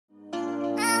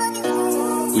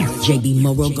JB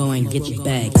Moro, go and get your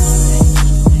bag.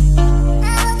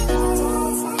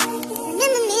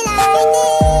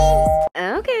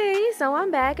 Okay, so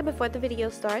I'm back, and before the video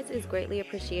starts, it's greatly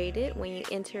appreciated when you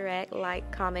interact,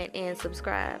 like, comment, and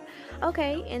subscribe.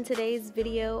 Okay, in today's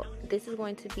video, this is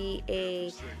going to be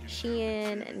a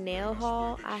Shein nail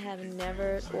haul. I have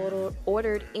never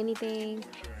ordered anything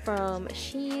from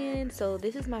Shein, so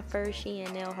this is my first Shein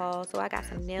nail haul. So I got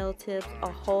some nail tips, a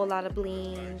whole lot of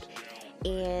bling,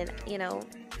 and you know,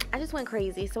 I just went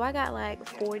crazy. So I got like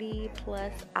 40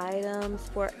 plus items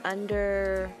for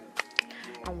under,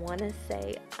 I want to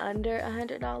say under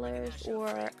 $100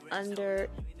 or under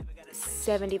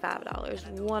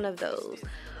 $75, one of those.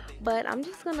 But I'm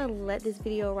just gonna let this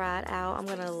video ride out. I'm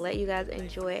gonna let you guys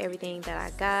enjoy everything that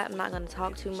I got. I'm not gonna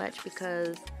talk too much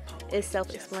because it's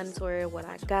self-explanatory what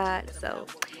I got. So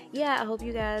yeah, I hope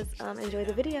you guys enjoy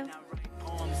the video.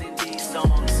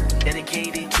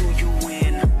 Dedicated to you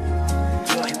when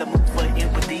you're in the mood for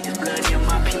empathy, is blood in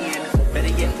my pen. Better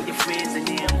yet with your friends and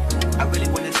them. I really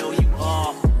wanna know you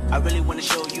all. I really wanna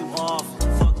show you off.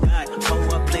 Fuck that,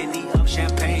 pour up plenty of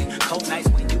champagne. Cold nights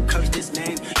when you curse this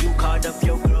name. You called up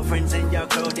your girlfriends and y'all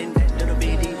curled in that little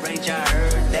bitty range. I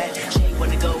heard that she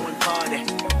wanna go and party.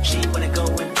 She wanna go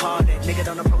and party. Nigga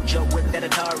don't approach her with that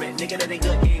Atari. Nigga that ain't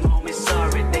good, ain't home is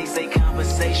sorry. They say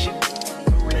conversation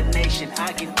rule a nation.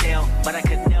 I can tell, but I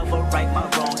could never right my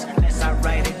wrongs unless I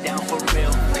write it down for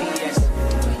real. P.S.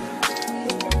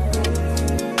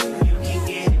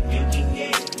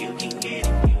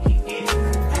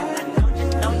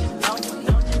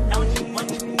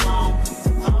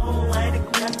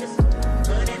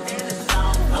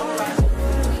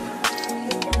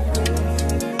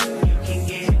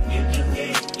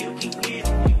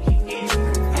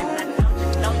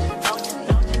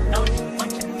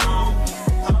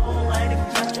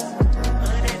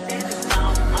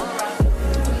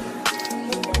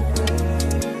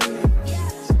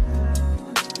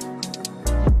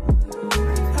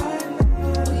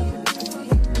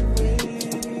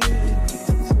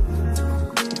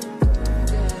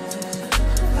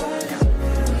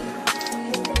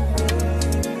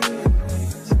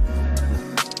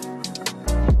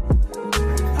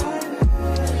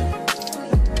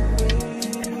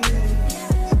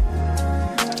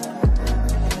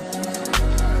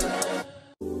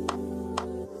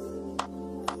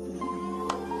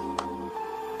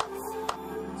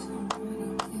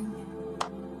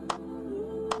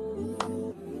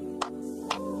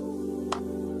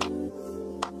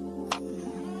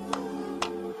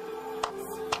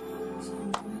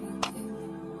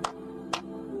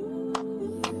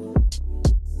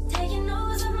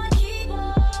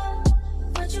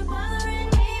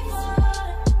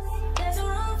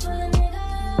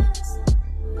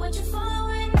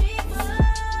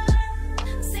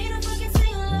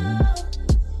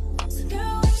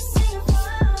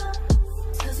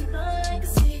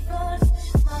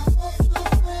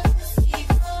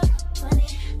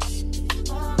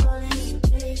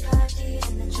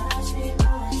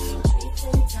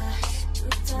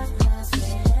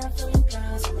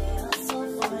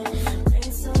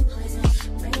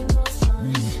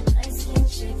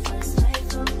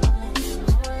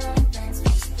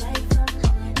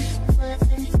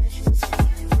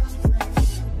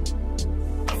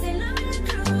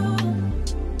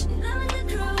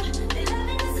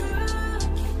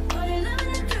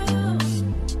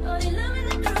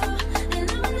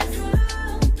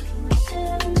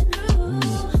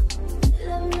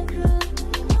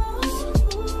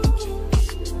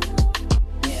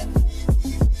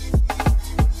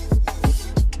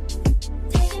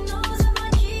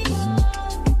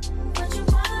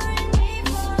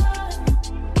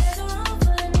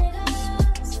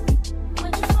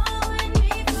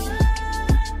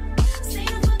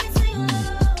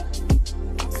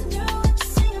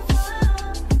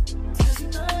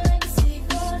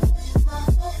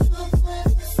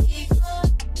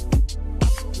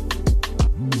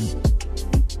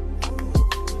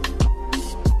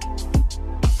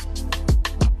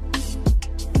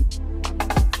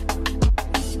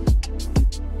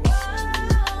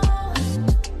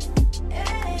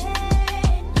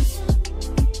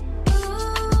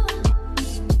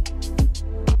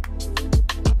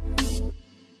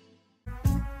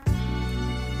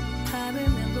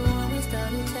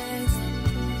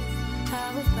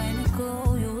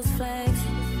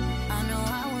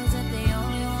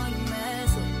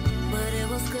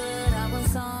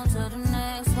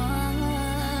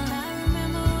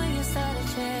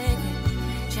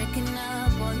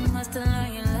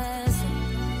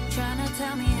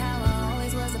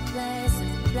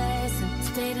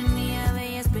 Stayed in the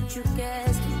area, yes, but you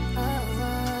guessed it.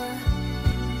 Oh,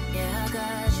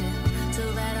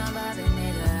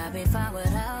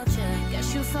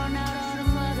 found out all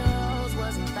them other hoes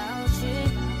wasn't about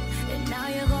shit, and now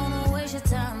you're gonna waste your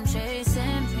time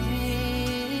chasing me.